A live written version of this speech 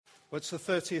Well, it's the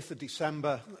 30th of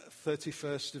December,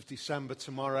 31st of December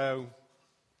tomorrow,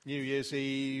 New Year's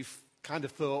Eve. Kind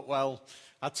of thought, well,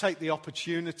 I'd take the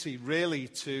opportunity really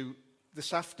to,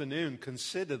 this afternoon,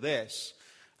 consider this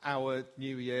our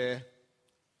New Year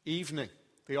evening.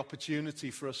 The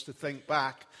opportunity for us to think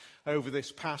back over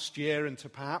this past year and to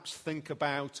perhaps think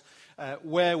about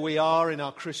where we are in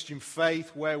our Christian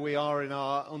faith, where we are in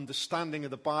our understanding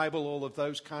of the Bible, all of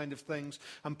those kind of things,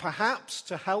 and perhaps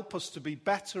to help us to be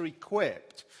better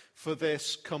equipped for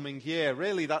this coming year.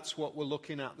 Really, that's what we're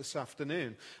looking at this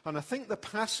afternoon. And I think the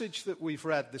passage that we've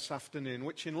read this afternoon,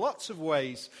 which in lots of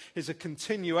ways is a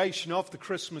continuation of the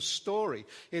Christmas story,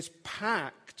 is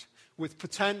packed with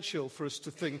potential for us to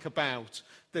think about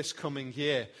this coming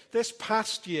year. This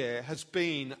past year has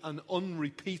been an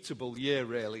unrepeatable year,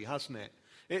 really, hasn't it?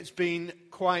 It's been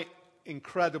quite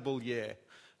incredible year.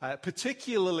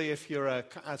 Particularly if you're a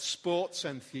sports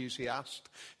enthusiast,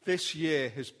 this year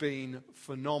has been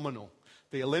phenomenal.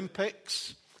 The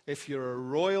Olympics, if you're a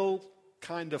royal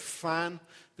kind of fan,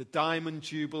 the Diamond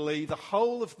Jubilee, the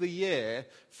whole of the year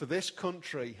for this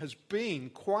country has been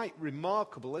quite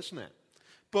remarkable, isn't it?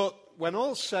 But when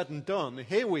all's said and done,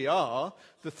 here we are,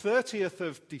 the 30th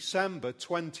of December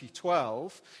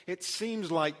 2012. It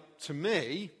seems like, to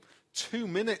me, 2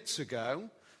 minutes ago,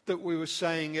 that we were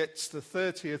saying it's the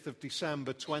 30th of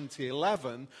December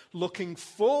 2011, looking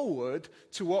forward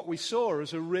to what we saw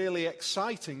as a really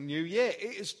exciting new year.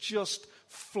 It has just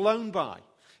flown by.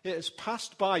 It has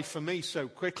passed by for me so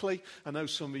quickly. I know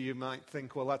some of you might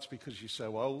think, well, that's because you're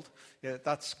so old. Yeah,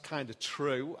 that's kind of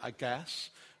true, I guess.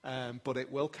 But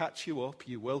it will catch you up.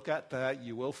 You will get there.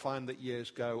 You will find that years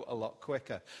go a lot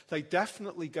quicker. They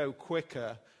definitely go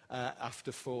quicker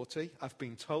after 40. I've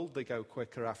been told they go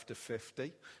quicker after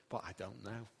 50, but I don't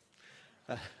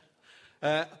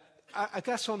know. I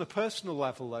guess on a personal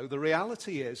level, though, the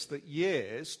reality is that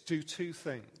years do two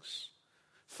things.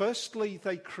 Firstly,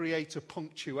 they create a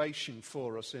punctuation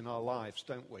for us in our lives,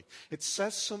 don't we? It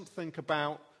says something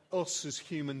about us as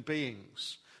human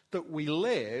beings, that we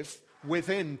live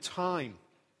within time.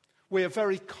 We are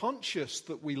very conscious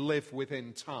that we live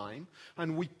within time,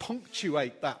 and we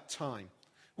punctuate that time.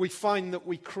 We find that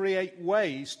we create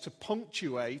ways to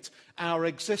punctuate our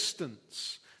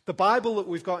existence. The Bible that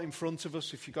we've got in front of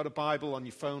us, if you've got a Bible on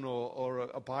your phone or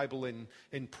a Bible in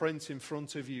print in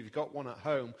front of you, you've got one at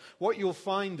home, what you'll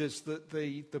find is that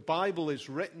the Bible is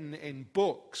written in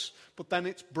books, but then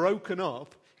it's broken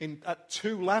up at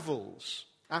two levels.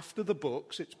 After the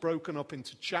books, it's broken up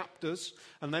into chapters,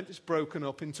 and then it's broken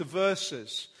up into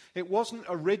verses. It wasn't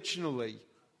originally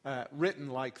written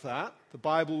like that. The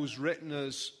Bible was written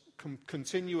as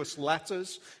continuous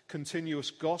letters,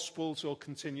 continuous gospels, or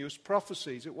continuous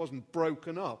prophecies. It wasn't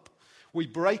broken up. We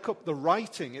break up the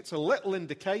writing. It's a little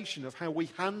indication of how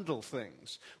we handle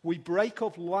things. We break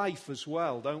up life as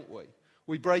well, don't we?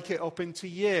 We break it up into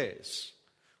years.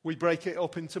 We break it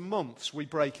up into months. We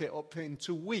break it up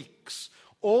into weeks.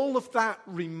 All of that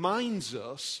reminds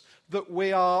us that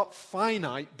we are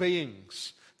finite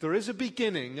beings. There is a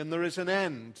beginning and there is an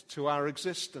end to our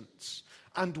existence.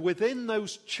 And within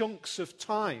those chunks of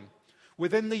time,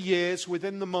 within the years,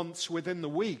 within the months, within the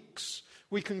weeks,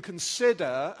 we can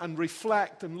consider and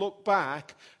reflect and look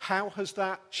back, how has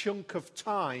that chunk of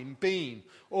time been?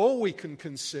 Or we can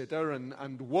consider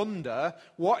and wonder,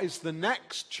 what is the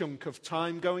next chunk of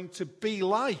time going to be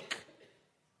like?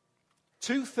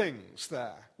 Two things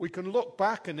there. We can look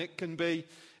back and it can be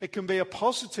a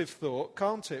positive thought,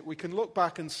 can't it? We can look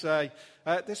back and say,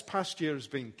 this past year has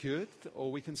been good,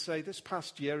 or we can say this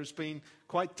past year has been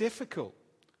quite difficult.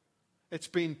 It's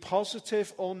been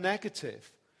positive or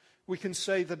negative. We can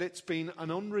say that it's been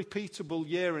an unrepeatable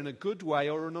year in a good way,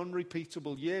 or an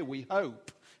unrepeatable year, we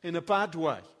hope, in a bad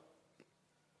way.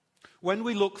 When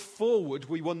we look forward,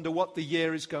 we wonder what the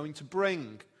year is going to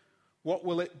bring. What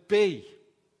will it be?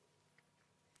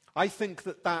 I think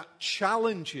that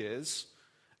challenges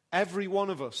every one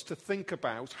of us to think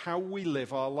about how we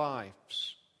live our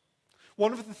lives.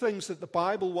 One of the things that the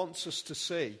Bible wants us to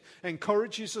see,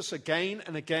 encourages us again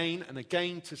and again and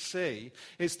again to see,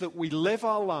 is that we live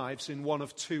our lives in one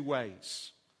of two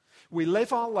ways. We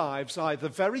live our lives either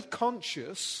very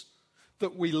conscious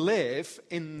that we live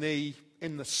in the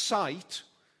sight,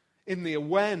 in the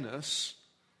awareness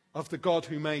of the God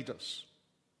who made us.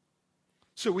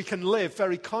 So we can live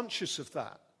very conscious of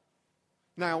that.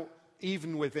 Now,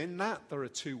 even within that, there are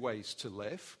two ways to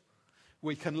live.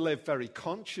 We can live very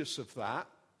conscious of that,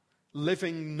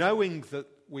 living knowing that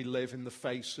we live in the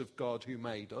face of God who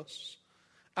made us.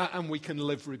 And we can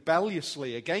live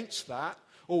rebelliously against that,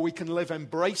 or we can live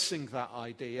embracing that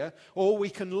idea, or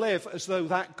we can live as though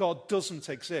that God doesn't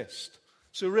exist.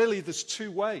 So really there's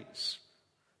two ways.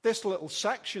 This little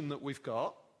section that we've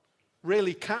got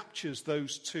really captures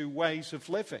those two ways of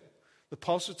living, the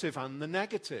positive and the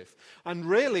negative. And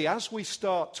really, as we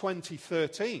start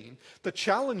 2013, the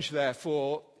challenge,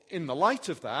 therefore, in the light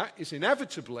of that, is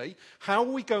inevitably, how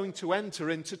are we going to enter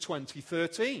into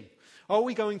 2013? Are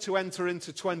we going to enter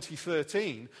into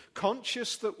 2013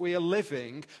 conscious that we are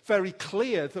living, very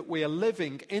clear that we are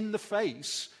living in the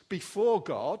face before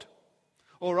God?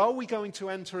 Or are we going to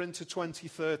enter into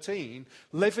 2013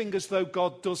 living as though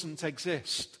God doesn't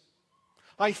exist?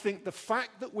 I think the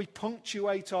fact that we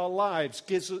punctuate our lives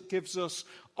gives us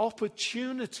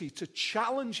opportunity to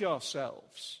challenge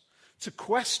ourselves, to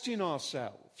question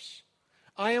ourselves.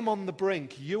 I am on the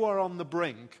brink, you are on the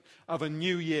brink of a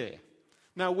new year.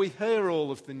 Now, we hear all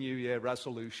of the New Year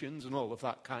resolutions and all of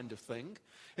that kind of thing.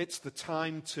 It's the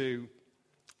time to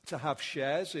have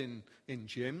shares in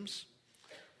gyms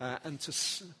and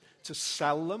to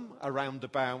sell them around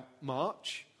about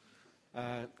March.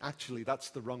 Actually,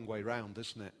 that's the wrong way round,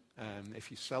 isn't it? If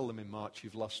you sell them in March,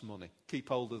 you've lost money. Keep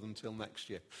hold of them till next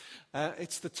year.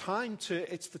 It's the time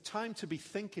to be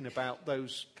thinking about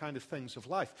those kind of things of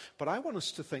life. But I want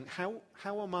us to think, how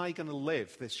am I going to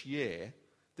live this year,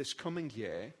 this coming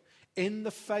year, in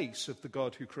the face of the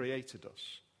God who created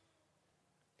us?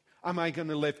 Am I going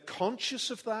to live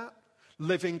conscious of that,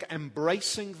 living,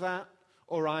 embracing that,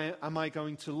 or am I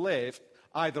going to live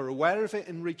either aware of it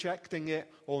and rejecting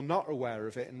it, or not aware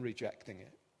of it and rejecting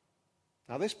it?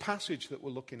 Now, this passage that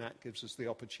we're looking at gives us the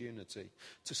opportunity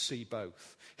to see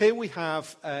both. Here we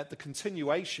have the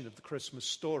continuation of the Christmas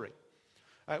story.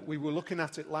 We were looking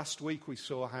at it last week. We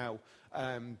saw how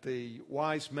the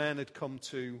wise men had come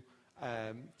to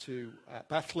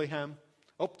Bethlehem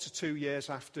up to 2 years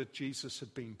after Jesus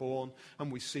had been born.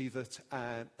 And we see that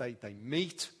they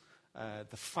meet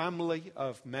the family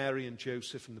of Mary and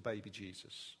Joseph and the baby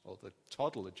Jesus, or the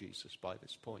toddler Jesus by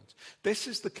this point. This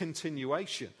is the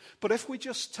continuation. But if we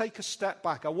just take a step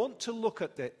back, I want to look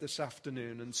at it this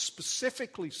afternoon and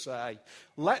specifically say,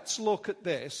 let's look at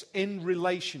this in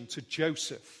relation to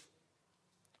Joseph.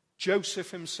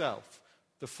 Joseph himself,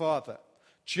 the father.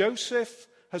 Joseph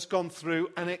has gone through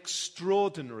an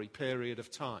extraordinary period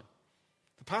of time.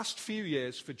 The past few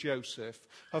years for Joseph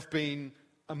have been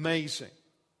amazing.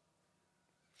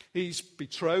 He's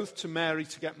betrothed to Mary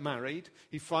to get married.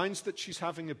 He finds that she's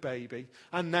having a baby.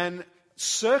 And then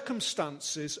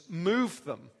circumstances move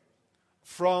them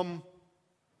from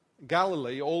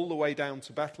Galilee all the way down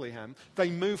to Bethlehem. They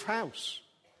move house.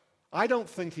 I don't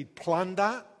think he'd planned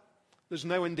that. There's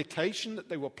no indication that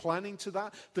they were planning to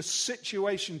that. The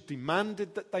situation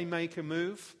demanded that they make a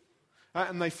move.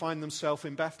 And they find themselves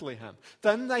in Bethlehem.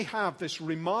 Then they have this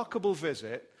remarkable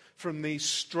visit from these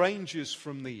strangers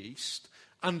from the east.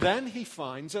 And then he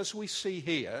finds, as we see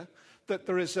here, that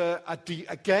there is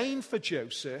again for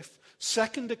Joseph,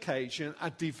 second occasion, a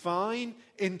divine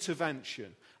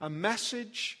intervention, a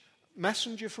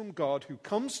messenger from God who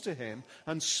comes to him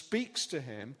and speaks to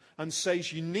him and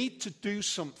says, you need to do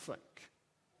something.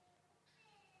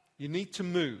 You need to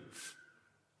move.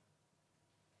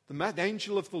 The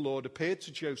angel of the Lord appeared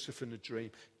to Joseph in a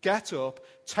dream. Get up,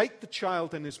 take the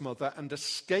child and his mother, and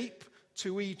escape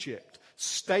to Egypt.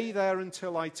 Stay there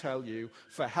until I tell you,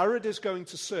 for Herod is going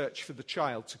to search for the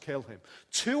child to kill him.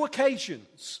 2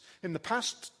 occasions in the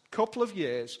past couple of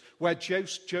years where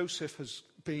Joseph has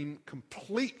been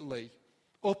completely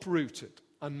uprooted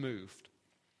and moved.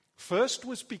 First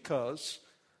was because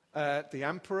the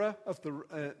emperor of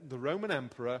the Roman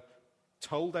emperor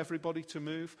told everybody to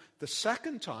move. The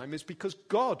second time is because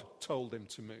God told him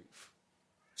to move.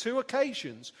 2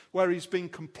 occasions where he's been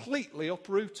completely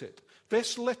uprooted.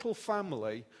 This little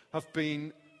family have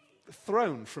been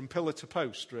thrown from pillar to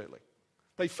post, really.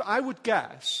 I would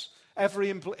guess every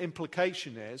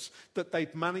implication is that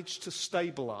they'd managed to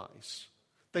stabilize.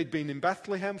 They'd been in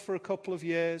Bethlehem for a couple of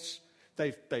years.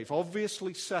 They've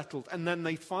obviously settled, and then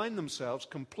they find themselves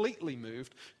completely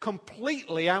moved,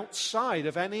 completely outside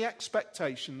of any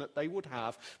expectation that they would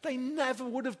have. They never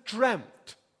would have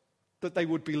dreamt that they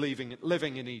would be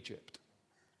living in Egypt.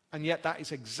 And yet that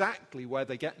is exactly where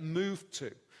they get moved to.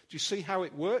 Do you see how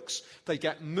it works? They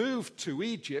get moved to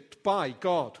Egypt by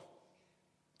God.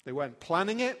 They weren't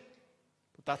planning it,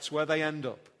 but that's where they end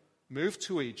up. Move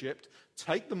to Egypt,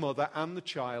 take the mother and the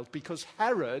child, because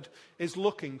Herod is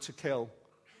looking to kill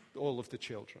all of the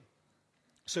children.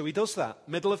 So he does that,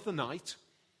 middle of the night.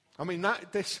 I mean,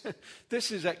 this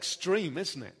is extreme,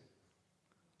 isn't it?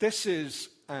 This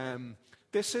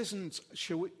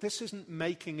isn't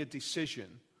making a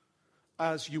decision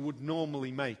as you would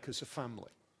normally make as a family.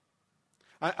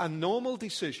 A normal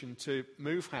decision to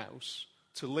move house,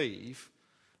 to leave,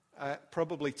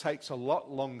 probably takes a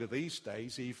lot longer these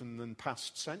days even than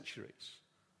past centuries.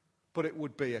 But it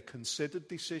would be a considered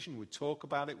decision. We'd talk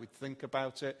about it, we'd think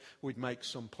about it, we'd make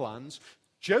some plans.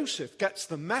 Joseph gets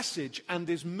the message and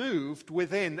is moved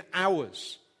within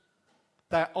hours.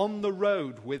 They're on the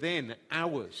road within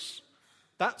hours.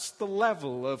 That's the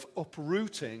level of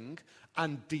uprooting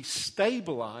and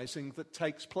destabilizing that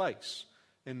takes place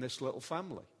in this little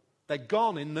family. They're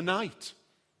gone in the night.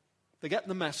 They get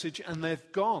the message and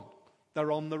they've gone.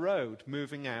 They're on the road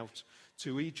moving out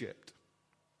to Egypt.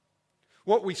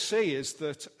 What we see is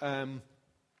that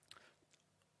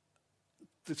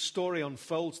the story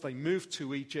unfolds. They move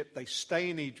to Egypt. They stay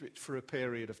in Egypt for a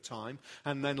period of time.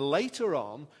 And then later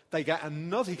on, he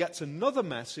gets another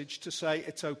message to say,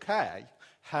 it's okay.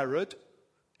 Herod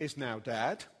is now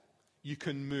dead. You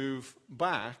can move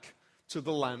back to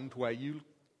the land where you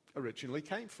originally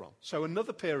came from. So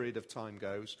another period of time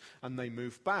goes and they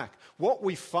move back. What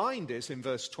we find is in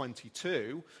verse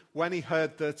 22, when he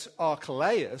heard that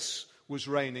Archelaus was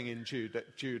reigning in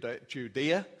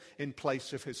Judea in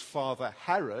place of his father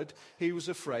Herod, he was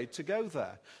afraid to go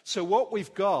there. So what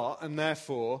we've got, and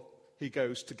therefore he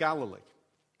goes to Galilee.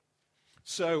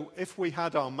 So if we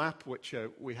had our map, which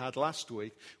we had last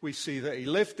week, we see that he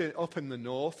lived up in the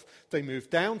north, they moved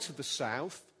down to the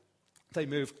south, they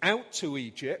move out to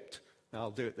Egypt. Now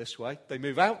I'll do it this way. They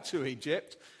move out to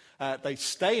Egypt, they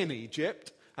stay in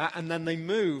Egypt, and then they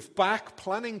move back,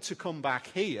 planning to come back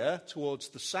here towards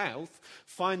the south,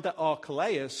 find that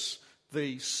Archelaus,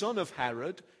 the son of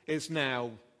Herod, is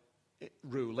now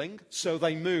ruling, so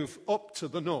they move up to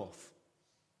the north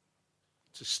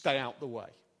to stay out the way.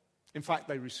 In fact,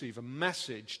 they receive a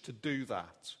message to do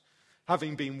that.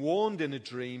 Having been warned in a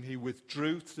dream, he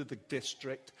withdrew to the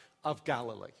district of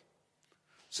Galilee.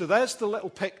 So there's the little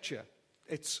picture.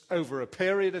 It's over a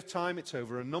period of time, it's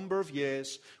over a number of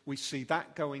years. We see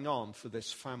that going on for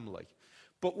this family.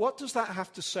 But what does that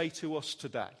have to say to us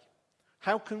today?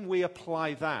 How can we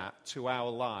apply that to our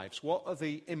lives? What are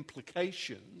the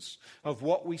implications of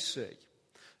what we see?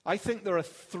 I think there are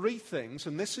three things,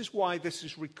 and this is why this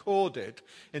is recorded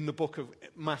in the book of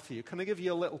Matthew. Can I give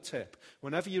you a little tip?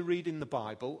 Whenever you read in the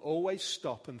Bible, always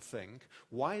stop and think,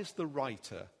 why has the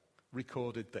writer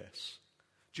recorded this?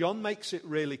 John makes it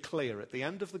really clear. At the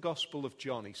end of the Gospel of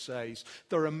John, he says,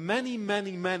 there are many,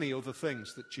 many, many other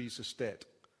things that Jesus did,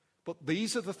 but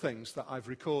these are the things that I've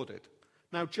recorded.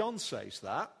 Now, John says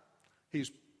that.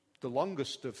 He's the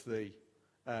longest of the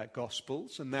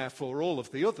Gospels, and therefore all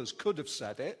of the others could have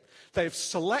said it. They've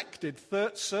selected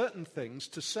certain things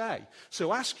to say.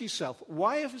 So ask yourself,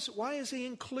 why has he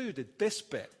included this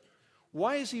bit?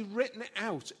 Why has he written it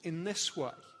out in this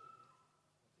way?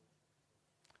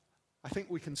 I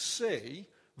think we can see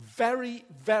very,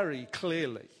 very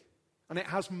clearly, and it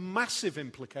has massive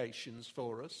implications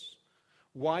for us,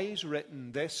 why he's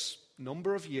written this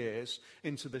number of years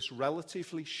into this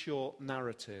relatively short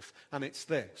narrative. And it's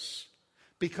this.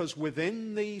 Because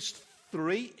within these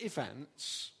three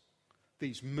events,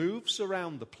 these moves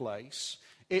around the place,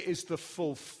 it is the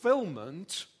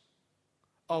fulfillment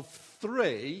of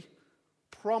three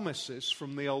promises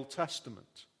from the Old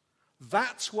Testament.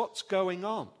 That's what's going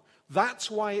on.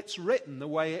 That's why it's written the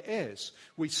way it is.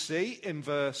 We see in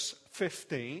verse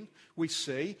 15, we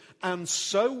see, and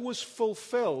so was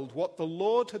fulfilled what the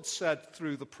Lord had said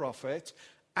through the prophet,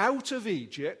 out of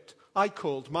Egypt I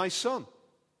called my son.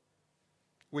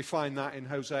 We find that in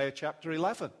Hosea chapter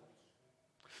 11.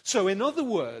 So in other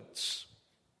words,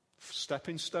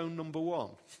 stepping stone number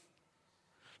one,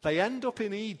 they end up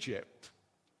in Egypt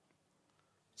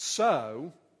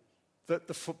so that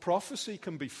the prophecy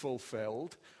can be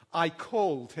fulfilled. I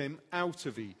called him out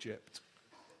of Egypt.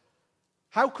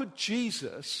 How could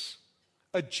Jesus,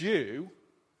 a Jew,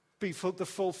 be for the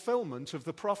fulfillment of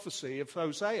the prophecy of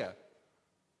Hosea?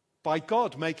 By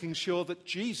God making sure that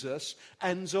Jesus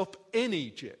ends up in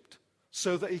Egypt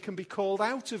so that he can be called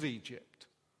out of Egypt.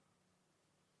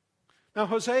 Now,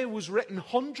 Hosea was written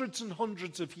hundreds and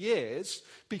hundreds of years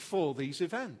before these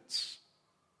events.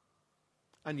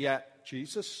 And yet,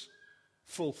 Jesus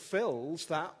fulfills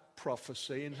that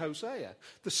prophecy in Hosea.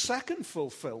 The second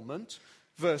fulfillment,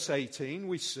 verse 18,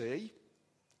 we see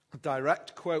a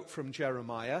direct quote from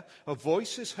Jeremiah. A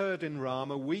voice is heard in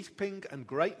Ramah, weeping and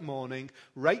great mourning,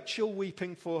 Rachel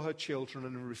weeping for her children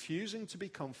and refusing to be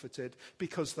comforted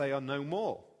because they are no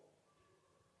more.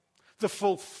 The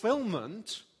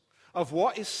fulfillment of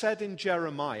what is said in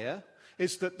Jeremiah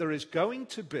is that there is going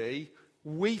to be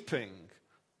weeping,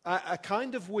 a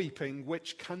kind of weeping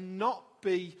which cannot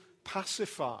be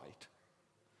pacified,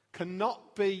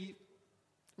 cannot be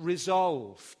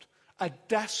resolved, a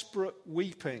desperate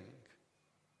weeping.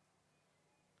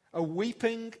 A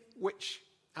weeping which,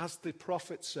 as the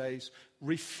prophet says,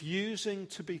 refusing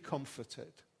to be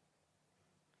comforted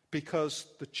because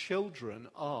the children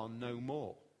are no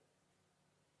more.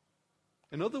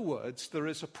 In other words, there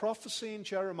is a prophecy in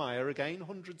Jeremiah, again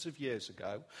hundreds of years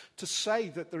ago, to say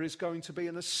that there is going to be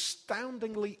an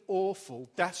astoundingly awful,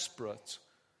 desperate,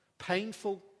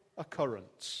 painful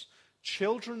occurrence.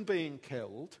 Children being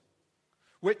killed,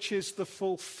 which is the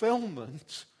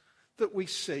fulfillment that we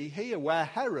see here, where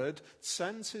Herod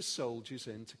sends his soldiers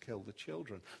in to kill the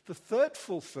children. The third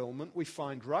fulfillment we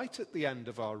find right at the end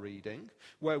of our reading,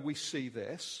 where we see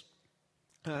this.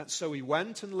 So he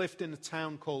went and lived in a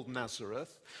town called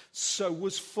Nazareth. So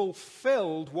was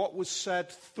fulfilled what was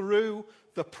said through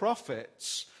the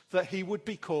prophets, that he would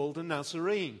be called a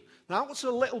Nazarene. Now, that was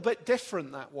a little bit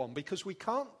different, that one, because we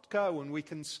can't go and we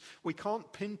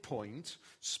can't pinpoint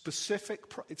specific.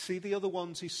 See the other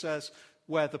ones he says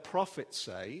where the prophet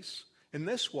says. In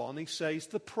this one he says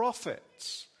the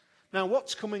prophets. Now,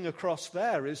 what's coming across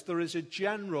there is a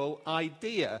general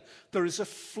idea. There is a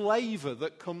flavor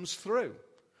that comes through.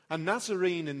 A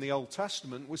Nazarene in the Old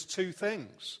Testament was two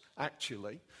things,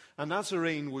 actually. A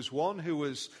Nazarene was one who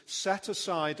was set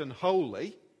aside and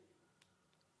holy,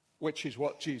 which is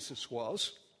what Jesus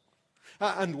was.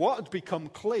 And what had become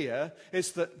clear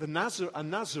is that a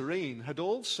Nazarene had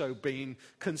also been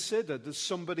considered as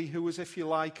somebody who was, if you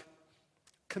like,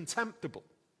 contemptible.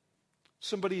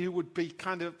 Somebody who would be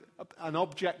kind of an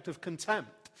object of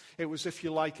contempt. It was, if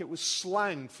you like, it was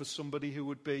slang for somebody who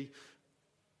would be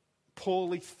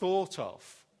poorly thought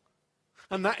of.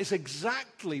 And that is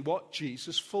exactly what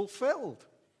Jesus fulfilled.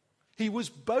 He was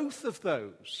both of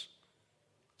those.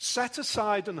 Set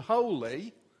aside and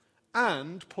holy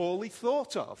and poorly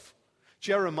thought of.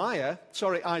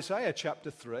 Isaiah chapter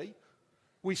 3,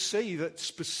 we see that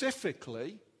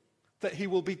specifically that he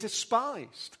will be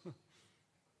despised.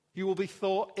 He will be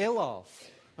thought ill of.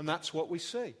 And that's what we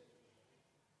see.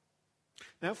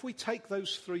 Now, if we take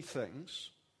those three things,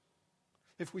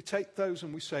 if we take those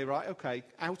and we say, right, okay,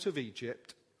 out of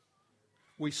Egypt,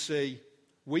 we see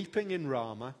weeping in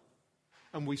Ramah,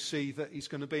 and we see that he's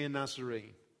going to be a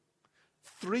Nazarene.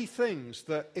 Three things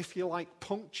that, if you like,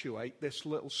 punctuate this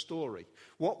little story.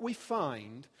 What we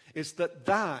find is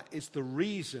that is the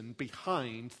reason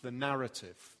behind the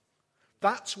narrative.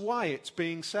 That's why it's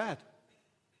being said.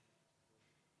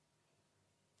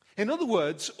 In other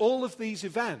words, all of these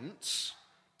events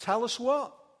tell us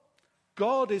what?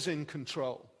 God is in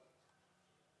control.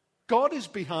 God is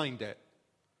behind it.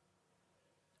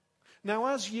 Now,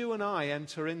 as you and I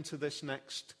enter into this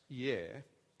next year,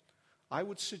 I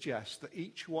would suggest that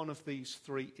each one of these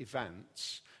three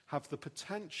events have the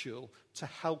potential to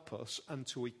help us and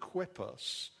to equip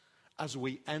us as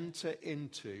we enter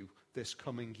into this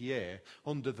coming year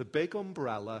under the big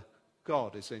umbrella,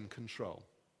 God is in control.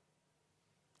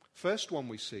 First one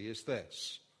we see is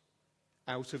this: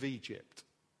 out of Egypt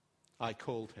I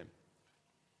called him.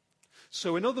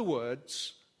 So in other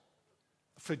words,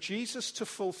 for Jesus to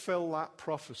fulfill that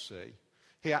prophecy,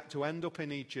 he had to end up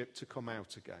in Egypt to come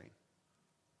out again.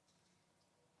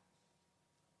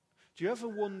 Do you ever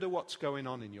wonder what's going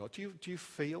on in do you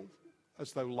feel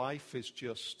as though life is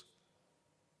just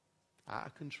out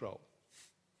of control?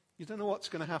 You don't know what's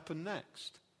going to happen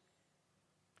next.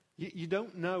 You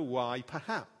don't know why,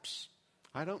 perhaps.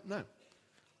 I don't know.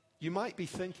 You might be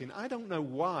thinking, I don't know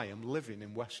why I'm living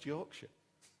in West Yorkshire.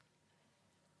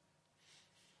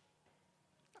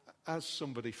 As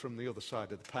somebody from the other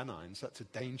side of the Pennines, that's a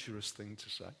dangerous thing to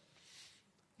say.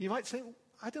 You might think,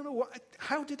 I don't know,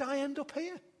 how did I end up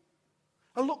here?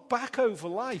 I look back over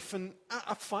life and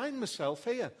I find myself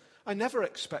here. I never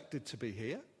expected to be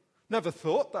here. Never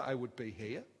thought that I would be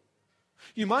here.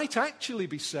 You might actually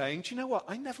be saying, do you know what?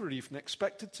 I never even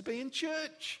expected to be in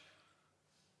church.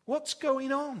 What's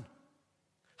going on?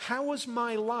 How has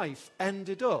my life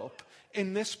ended up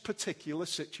in this particular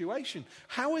situation?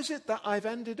 How is it that I've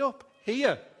ended up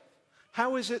here?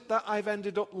 How is it that I've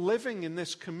ended up living in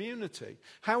this community?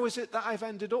 How is it that I've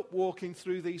ended up walking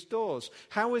through these doors?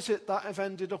 How is it that I've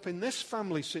ended up in this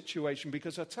family situation?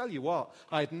 Because I tell you what,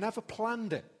 I had never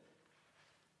planned it.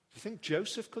 Do you think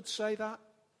Joseph could say that?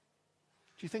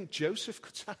 Do you think Joseph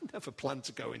could say, I never planned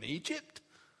to go in Egypt?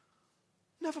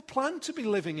 Never planned to be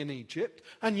living in Egypt.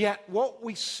 And yet what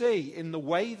we see in the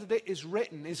way that it is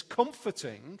written is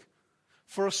comforting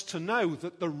for us to know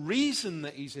that the reason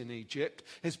that he's in Egypt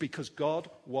is because God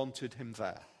wanted him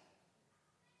there.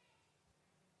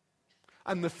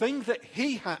 And the thing that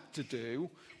he had to do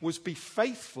was be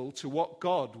faithful to what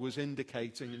God was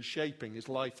indicating and shaping his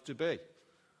life to be.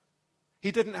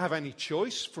 He didn't have any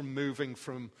choice from moving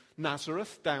from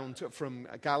Nazareth from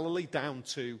Galilee down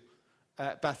to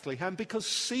Bethlehem? Because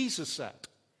Caesar said.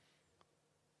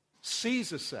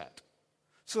 Caesar said.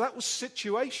 So that was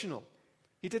situational.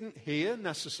 He didn't hear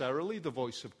necessarily the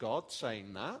voice of God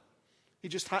saying that. He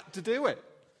just had to do it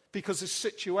because his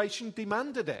situation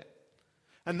demanded it.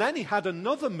 And then he had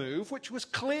another move which was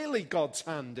clearly God's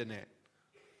hand in it.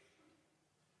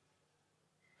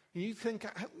 You think,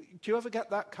 do you ever get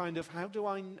that kind of, how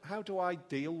do I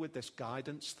deal with this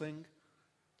guidance thing?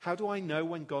 How do I know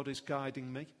when God is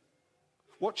guiding me?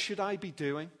 What should I be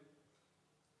doing?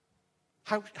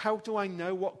 How do I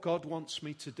know what God wants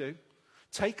me to do?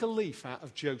 Take a leaf out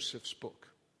of Joseph's book.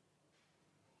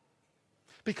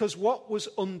 Because what was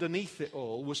underneath it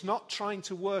all was not trying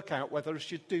to work out whether I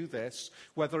should do this,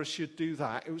 whether I should do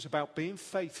that. It was about being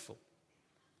faithful.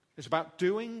 It's about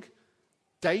doing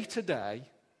day to day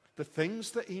the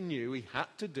things that he knew he had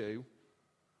to do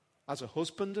as a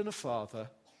husband and a father,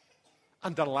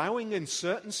 and allowing in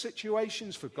certain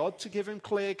situations for God to give him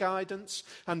clear guidance,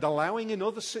 and allowing in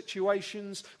other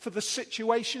situations for the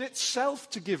situation itself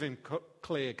to give him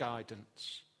clear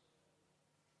guidance.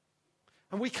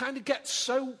 And we kind of get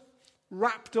so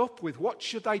wrapped up with what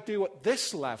should I do at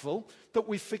this level that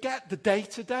we forget the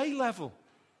day-to-day level.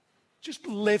 Just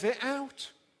live it out.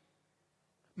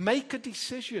 Make a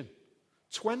decision.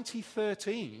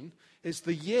 2013 is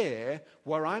the year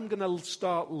where I'm going to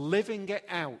start living it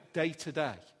out day to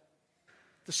day.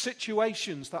 The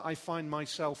situations that I find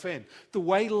myself in, the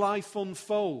way life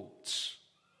unfolds,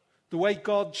 the way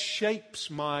God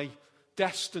shapes my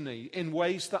destiny in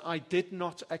ways that I did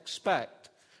not expect.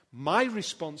 My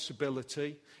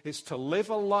responsibility is to live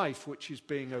a life which is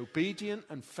being obedient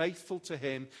and faithful to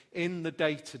him in the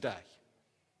day to day.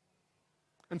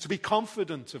 And to be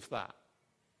confident of that.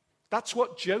 That's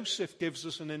what Joseph gives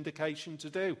us an indication to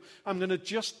do. I'm going to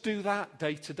just do that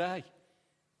day to day.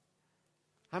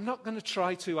 I'm not going to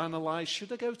try to analyze,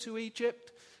 should I go to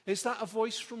Egypt? Is that a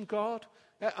voice from God?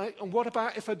 And what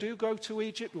about if I do go to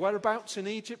Egypt? Whereabouts in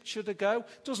Egypt should I go?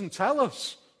 It doesn't tell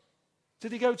us.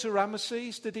 Did he go to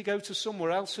Ramesses? Did he go to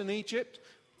somewhere else in Egypt?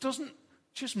 Doesn't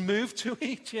just move to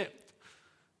Egypt.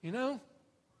 You know?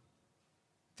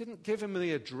 Didn't give him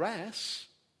the address.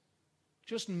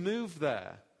 Just move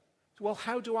there. Well,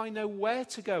 how do I know where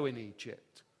to go in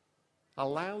Egypt?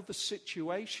 Allow the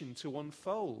situation to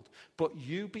unfold, but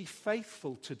you be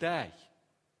faithful today.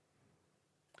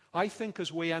 I think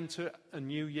as we enter a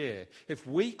new year, if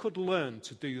we could learn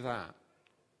to do that,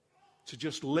 to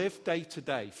just live day to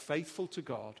day, faithful to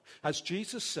God, as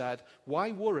Jesus said,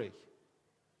 why worry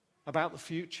about the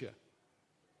future?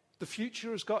 The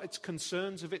future has got its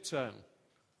concerns of its own.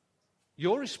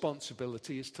 Your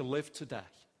responsibility is to live today.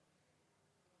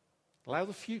 Allow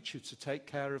the future to take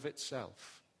care of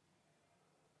itself.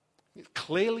 It's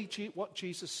clearly what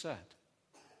Jesus said.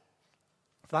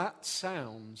 That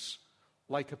sounds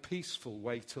like a peaceful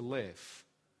way to live.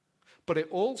 But it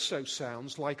also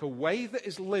sounds like a way that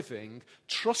is living,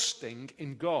 trusting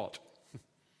in God.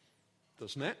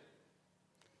 Doesn't it?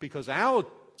 Because our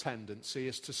tendency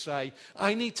is to say,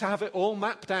 I need to have it all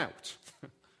mapped out.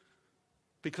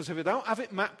 Because if I don't have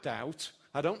it mapped out,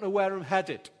 I don't know where I'm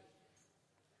headed.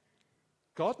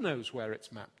 God knows where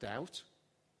it's mapped out.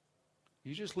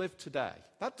 You just live today.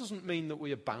 That doesn't mean that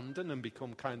we abandon and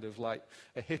become kind of like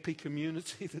a hippie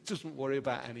community that doesn't worry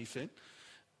about anything.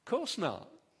 Of course not.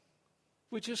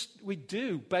 We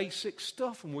do basic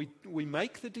stuff, and we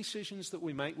make the decisions that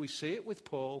we make. We see it with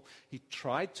Paul. He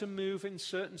tried to move in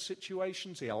certain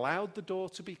situations. He allowed the door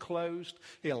to be closed.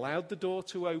 He allowed the door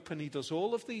to open. He does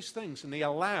all of these things, and he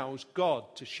allows God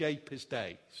to shape his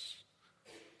days.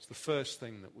 It's the first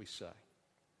thing that we say.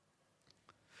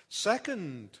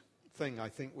 Second thing I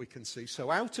think we can see, so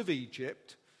out of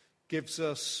Egypt gives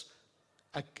us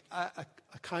a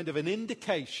kind of an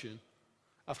indication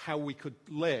of how we could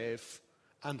live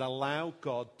and allow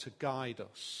God to guide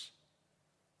us.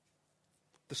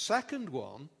 The second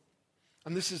one,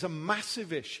 and this is a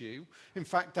massive issue. In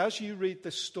fact, as you read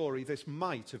this story, this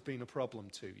might have been a problem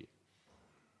to you.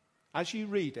 As you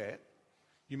read it,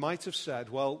 you might have said,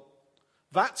 well,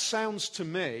 that sounds to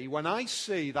me, when I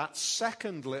see that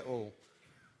second little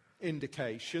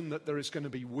indication that there is going to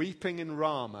be weeping in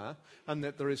Ramah and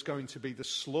that there is going to be the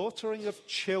slaughtering of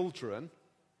children,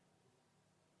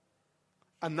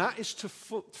 and that is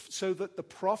so that the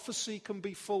prophecy can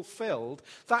be fulfilled,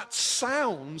 that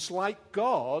sounds like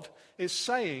God is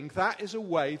saying that is a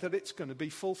way that it's going to be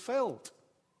fulfilled.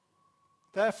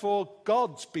 Therefore,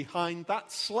 God's behind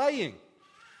that slaying.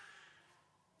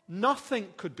 Nothing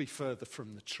could be further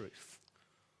from the truth.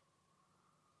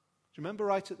 Do you remember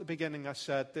right at the beginning I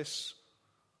said this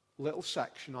little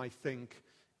section, I think,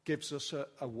 gives us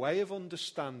a way of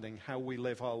understanding how we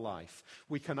live our life.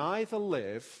 We can either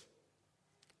live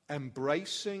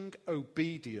embracing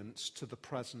obedience to the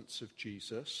presence of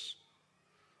Jesus,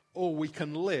 or we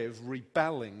can live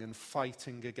rebelling and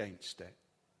fighting against it.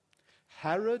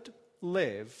 Herod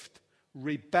lived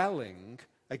rebelling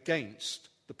against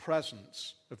the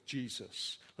presence of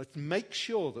Jesus. Let's make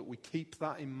sure that we keep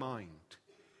that in mind.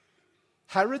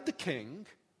 Herod the king,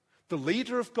 the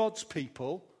leader of God's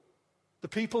people,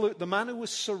 the man who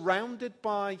was surrounded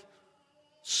by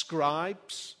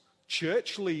scribes,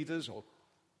 church leaders, or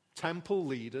temple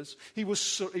leaders. He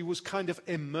was kind of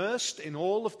immersed in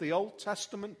all of the Old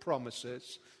Testament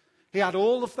promises. He had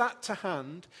all of that to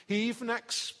hand. He even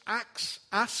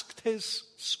asked his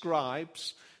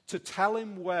scribes to tell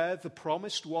him where the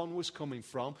promised one was coming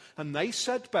from. And they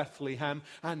said Bethlehem,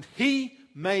 and he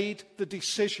made the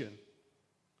decision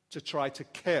to try to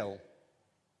kill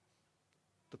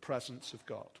the presence of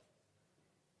God.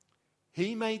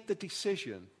 He made the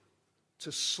decision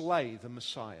to slay the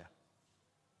Messiah.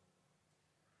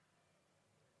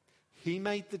 He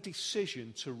made the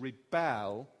decision to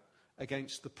rebel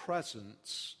against the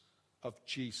presence of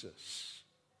Jesus.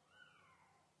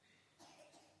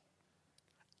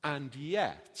 And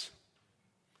yet,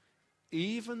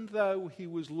 even though he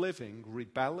was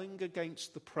rebelling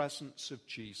against the presence of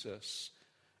Jesus,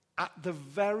 at the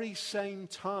very same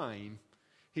time,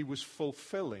 he was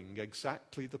fulfilling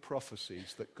exactly the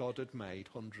prophecies that God had made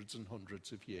hundreds and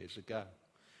hundreds of years ago.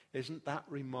 Isn't that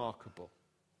remarkable?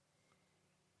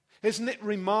 Isn't it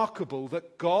remarkable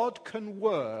that God can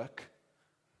work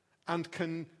and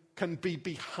can be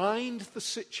behind the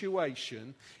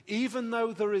situation, even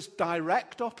though there is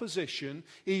direct opposition,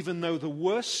 even though the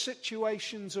worst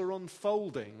situations are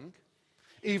unfolding,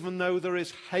 even though there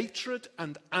is hatred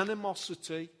and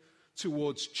animosity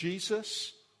towards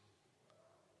Jesus,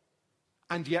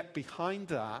 and yet behind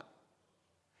that,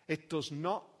 it does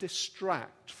not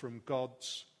distract from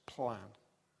God's plan.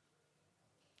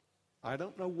 I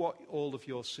don't know what all of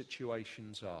your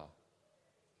situations are,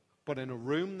 but in a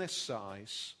room this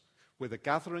size, with a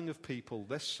gathering of people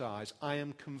this size, I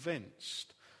am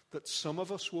convinced that some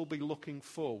of us will be looking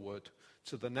forward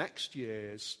to the next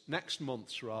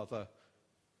months,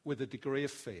 with a degree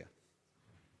of fear.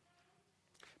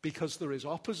 Because there is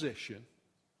opposition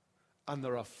and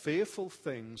there are fearful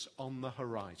things on the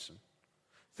horizon.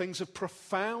 Things of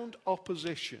profound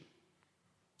opposition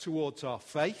towards our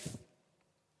faith.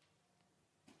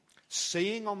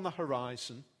 Seeing on the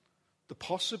horizon the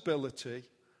possibility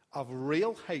of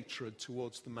real hatred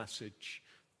towards the message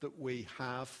that we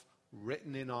have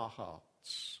written in our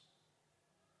hearts.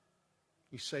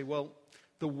 You say, well,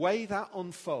 the way that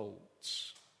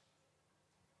unfolds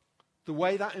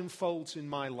in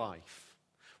my life,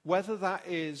 whether that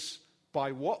is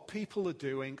by what people are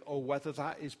doing or whether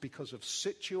that is because of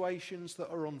situations that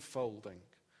are unfolding,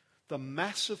 the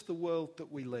mess of the world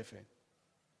that we live in,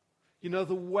 you know,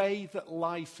 the way that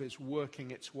life is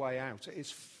working its way out, it is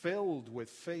filled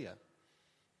with fear.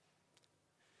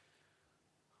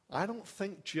 I don't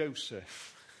think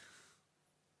Joseph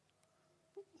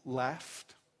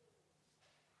left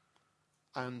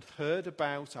and heard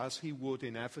about, as he would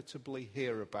inevitably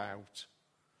hear about,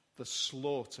 the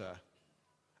slaughter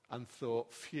and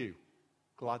thought, phew,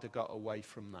 glad I got away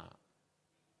from that.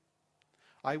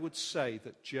 I would say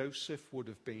that Joseph would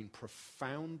have been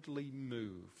profoundly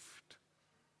moved.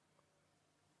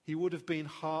 He would have been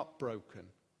heartbroken.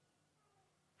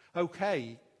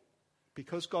 Okay,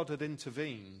 because God had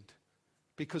intervened,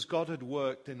 because God had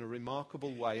worked in a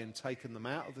remarkable way and taken them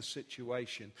out of the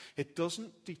situation, it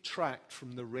doesn't detract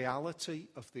from the reality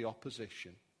of the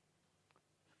opposition.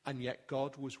 And yet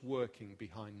God was working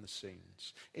behind the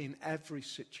scenes in every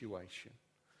situation.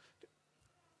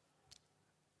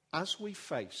 As we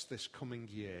face this coming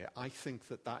year, I think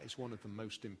that is one of the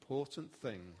most important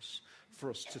things for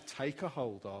us to take a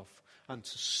hold of and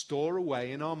to store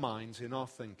away in our minds, in our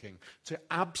thinking, to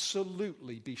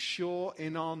absolutely be sure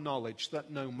in our knowledge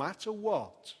that no matter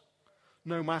what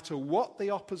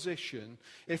the opposition,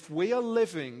 if we are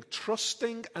living,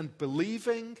 trusting and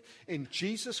believing in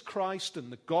Jesus Christ and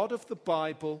the God of the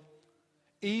Bible,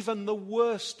 even the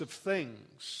worst of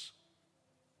things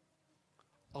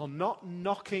are not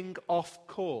knocking off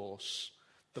course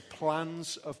the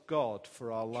plans of God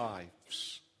for our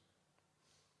lives.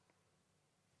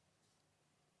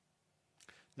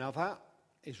 Now that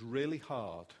is really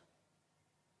hard,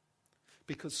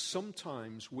 because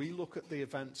sometimes we look at the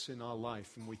events in our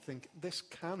life and we think, this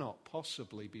cannot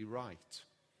possibly be right.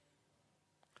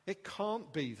 It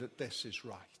can't be that this is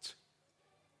right.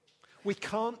 We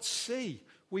can't see.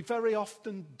 We very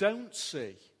often don't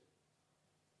see.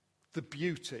 the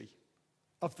beauty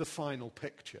of the final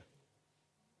picture.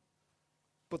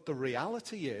 But the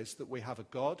reality is that we have a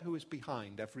God who is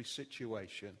behind every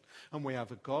situation, and we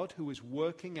have a God who is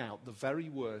working out the very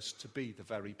worst to be the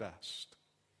very best.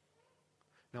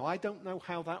 Now, I don't know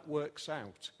how that works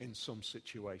out in some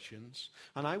situations,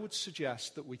 and I would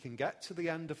suggest that we can get to the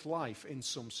end of life in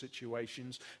some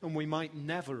situations, and we might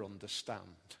never understand.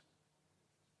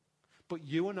 But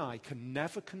you and I can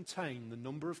never contain the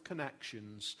number of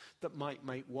connections that might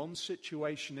make one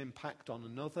situation impact on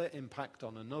another, impact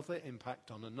on another, impact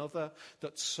on another,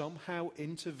 that somehow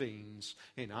intervenes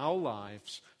in our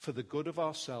lives for the good of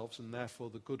ourselves and therefore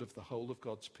the good of the whole of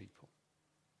God's people.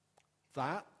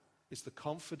 That is the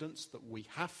confidence that we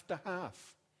have to have.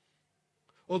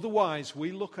 Otherwise,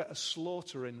 we look at a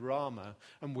slaughter in Ramah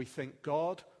and we think,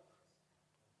 God,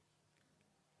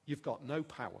 you've got no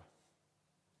power.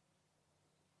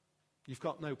 You've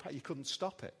got no power. You couldn't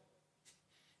stop it.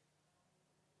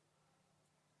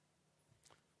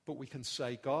 But we can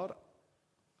say, God,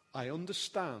 I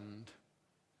understand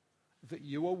that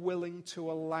you are willing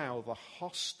to allow the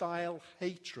hostile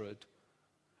hatred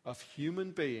of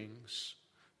human beings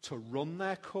to run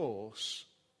their course,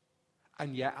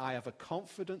 and yet I have a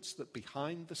confidence that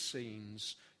behind the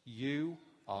scenes you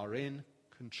are in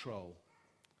control.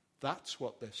 That's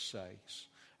what this says.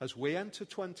 As we enter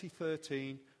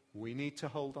 2013, we need to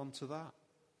hold on to that.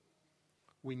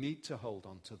 We need to hold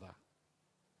on to that.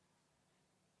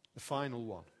 The final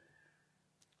one.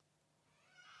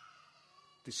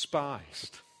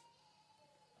 Despised.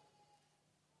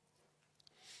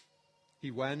 He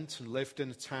went and lived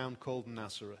in a town called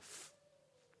Nazareth.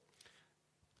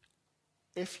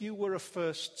 If you were a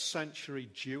first century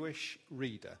Jewish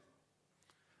reader,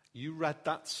 you read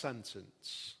that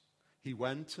sentence, he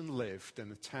went and lived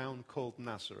in a town called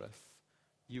Nazareth,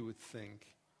 you would think,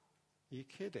 are you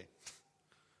kidding?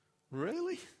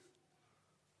 Really?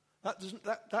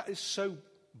 That is so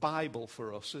Bible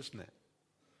for us, isn't it?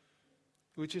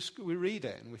 We read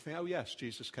it and we think, oh yes,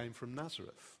 Jesus came from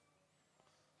Nazareth.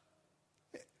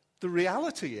 The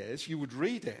reality is, you would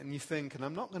read it and you think, and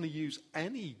I'm not going to use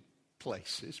any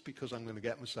places because I'm going to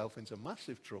get myself into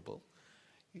massive trouble.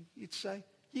 You'd say,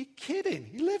 you're kidding,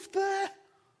 he lived there?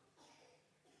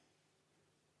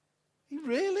 He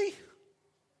really?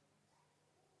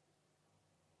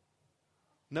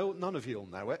 No, none of you will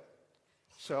know it,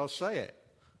 so I'll say it.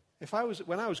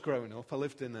 When I was growing up, I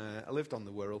lived on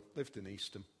the Wirral, lived in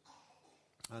Eastham,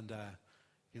 and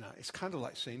it's kind of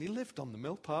like saying he lived on the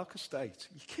Mill Park estate.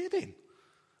 Are you kidding?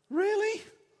 Really?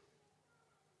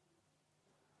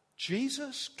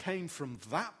 Jesus came from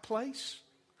that place?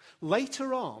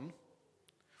 Later on,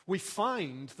 we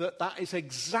find that is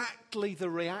exactly the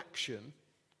reaction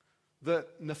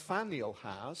that Nathanael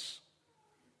has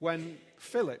when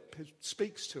Philip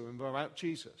speaks to him about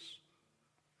Jesus.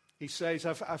 He says,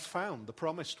 I've found the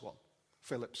promised one,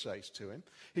 Philip says to him.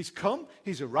 He's come,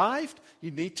 he's arrived,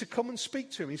 you need to come and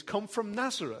speak to him. He's come from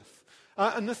Nazareth.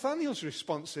 And Nathanael's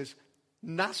response is,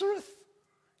 Nazareth?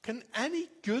 Can any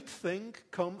good thing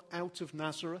come out of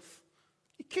Nazareth?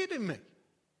 Are you kidding me?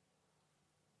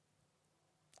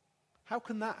 How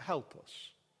can that help us?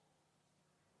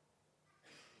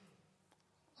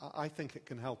 I think it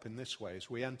can help in this way as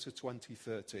we enter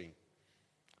 2013.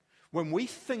 When we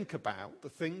think about the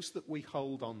things that we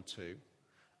hold on to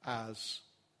as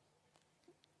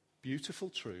beautiful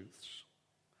truths,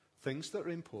 things that are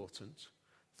important,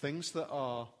 things that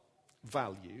are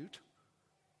valued,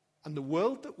 and the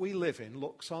world that we live in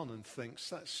looks on and thinks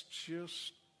that's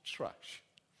just trash.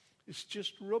 It's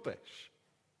just rubbish.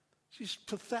 It's just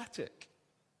pathetic.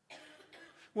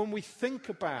 When we think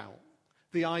about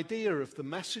the idea of the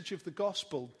message of the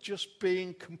gospel just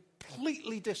being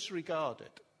completely disregarded,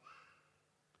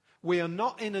 we are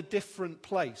not in a different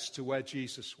place to where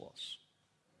Jesus was.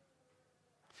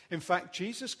 In fact,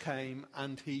 Jesus came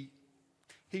and he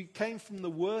came from the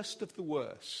worst of the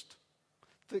worst,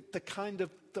 the kind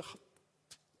of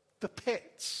the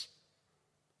pits.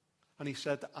 And he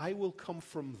said, I will come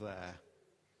from there.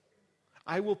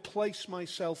 I will place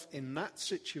myself in that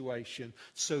situation,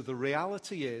 so the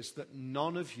reality is that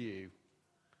none of you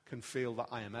can feel that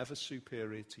I am ever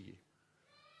superior to you.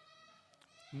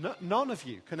 None of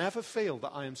you can ever feel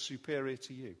that I am superior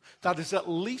to you. That is at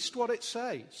least what it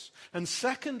says. And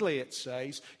secondly, it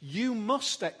says, you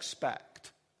must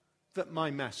expect that my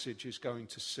message is going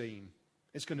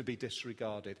to be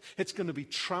disregarded. It's going to be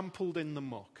trampled in the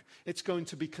muck. It's going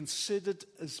to be considered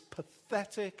as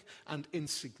pathetic and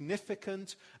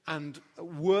insignificant and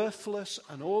worthless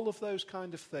and all of those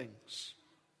kind of things.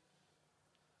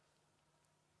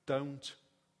 Don't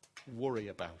worry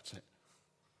about it.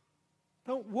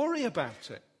 Don't worry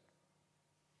about it.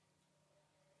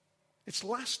 It's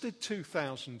lasted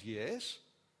 2,000 years.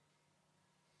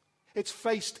 It's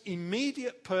faced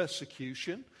immediate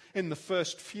persecution in the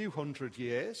first few hundred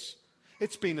years.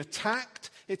 It's been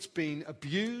attacked, it's been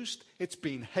abused, it's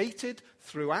been hated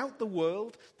throughout the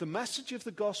world. The message of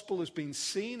the gospel has been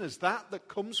seen as that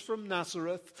comes from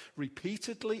Nazareth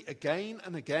repeatedly again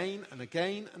and again and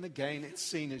again and again. It's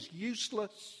seen as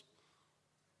useless.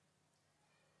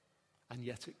 And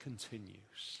yet it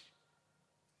continues.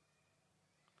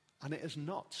 And it has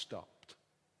not stopped.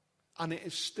 And it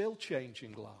is still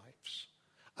changing lives.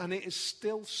 And it is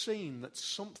still seen that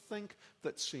something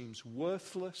that seems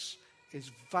worthless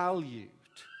is valued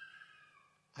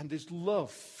and is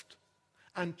loved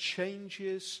and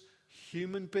changes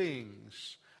human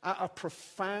beings at a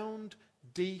profound,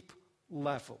 deep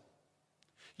level.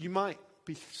 You might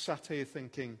be sat here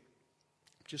thinking,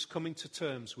 just coming to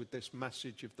terms with this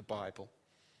message of the Bible.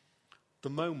 The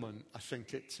moment, I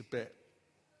think it's a bit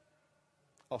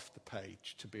off the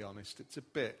page, to be honest. It's a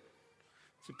bit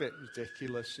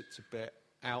ridiculous. It's a bit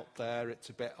out there. It's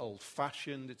a bit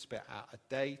old-fashioned. It's a bit out of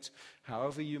date.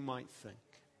 However you might think.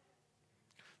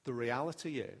 The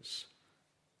reality is,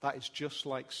 that is just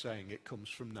like saying it comes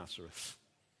from Nazareth.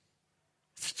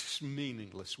 It's just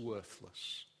meaningless,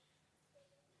 worthless.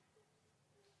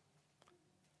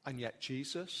 And yet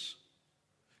Jesus,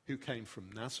 who came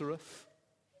from Nazareth,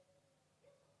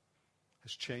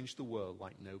 has changed the world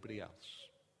like nobody else.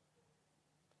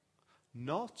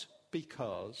 Not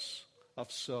because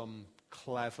of some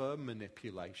clever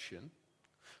manipulation,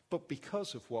 but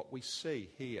because of what we see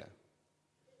here.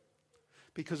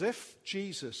 Because if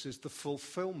Jesus is the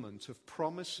fulfillment of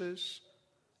promises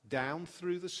down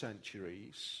through the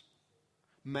centuries,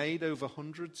 made over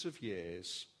hundreds of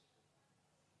years,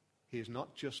 he is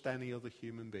not just any other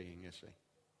human being, is he?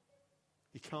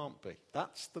 He can't be.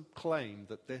 That's the claim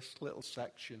that this little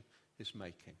section is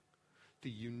making. The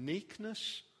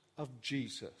uniqueness of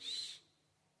Jesus,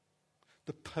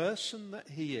 the person that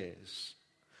he is,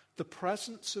 the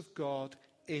presence of God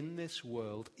in this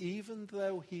world, even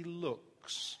though he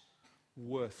looks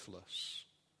worthless,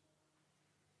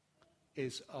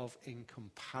 is of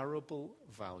incomparable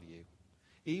value,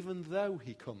 even though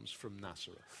he comes from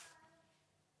Nazareth.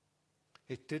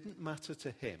 It didn't matter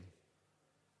to him,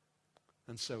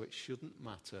 and so it shouldn't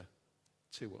matter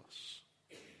to us.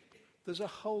 There's a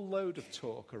whole load of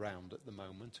talk around at the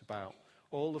moment about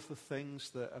all of the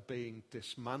things that are being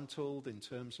dismantled in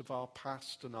terms of our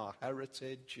past and our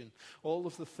heritage and all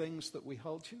of the things that we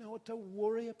hold. You know what? Don't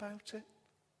worry about it.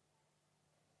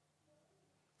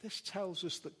 This tells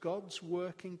us that God's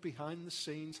working behind the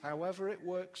scenes, however it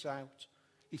works out.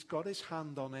 He's got his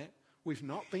hand on it. We've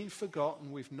not been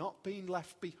forgotten. We've not been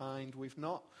left behind. We've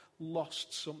not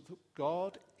lost something.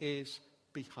 God is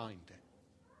behind it.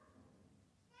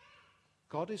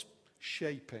 God is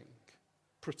shaping,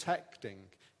 protecting,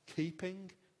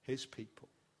 keeping his people.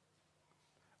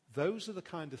 Those are the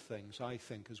kind of things, I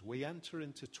think, as we enter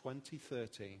into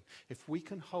 2013, if we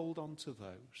can hold on to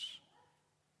those,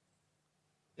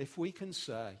 if we can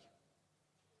say,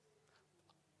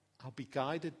 I'll be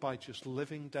guided by just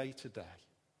living day to day.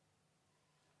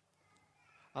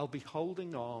 I'll be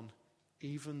holding on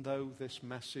even though this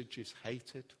message is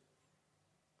hated.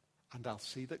 And I'll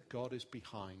see that God is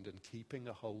behind and keeping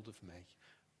a hold of me.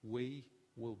 We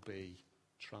will be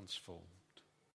transformed.